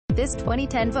This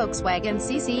 2010 Volkswagen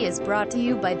CC is brought to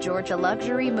you by Georgia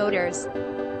Luxury Motors.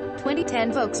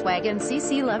 2010 Volkswagen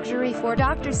CC Luxury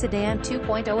 4-Doctor Sedan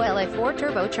 2.0 LA4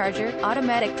 Turbocharger,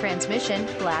 automatic transmission,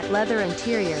 black leather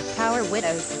interior, power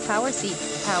windows, power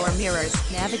seats, power mirrors,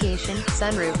 navigation,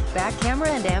 sunroof, back camera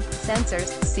and amp,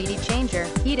 sensors, CD changer,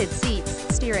 heated seats,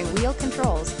 steering wheel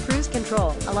controls, cruise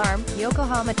control, alarm,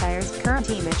 Yokohama tires, current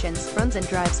emissions, runs and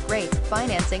drives great,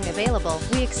 financing available,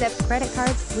 we accept credit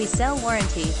cards, we sell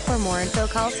warranty. For more info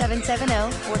call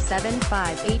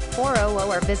 770-475-8400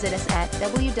 or visit us at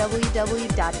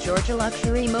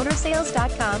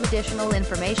www.georgialuxurymotorsales.com. Additional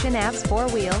information: ABS,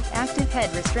 4-wheel, active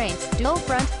head restraints, dual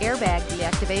front, airbag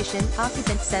deactivation,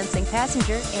 occupant sensing,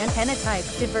 passenger, antenna type,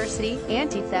 diversity,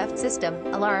 anti-theft system,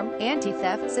 alarm,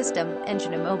 anti-theft system,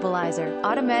 engine immobilizer,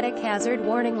 automatic hazard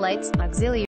warning lights, auxiliary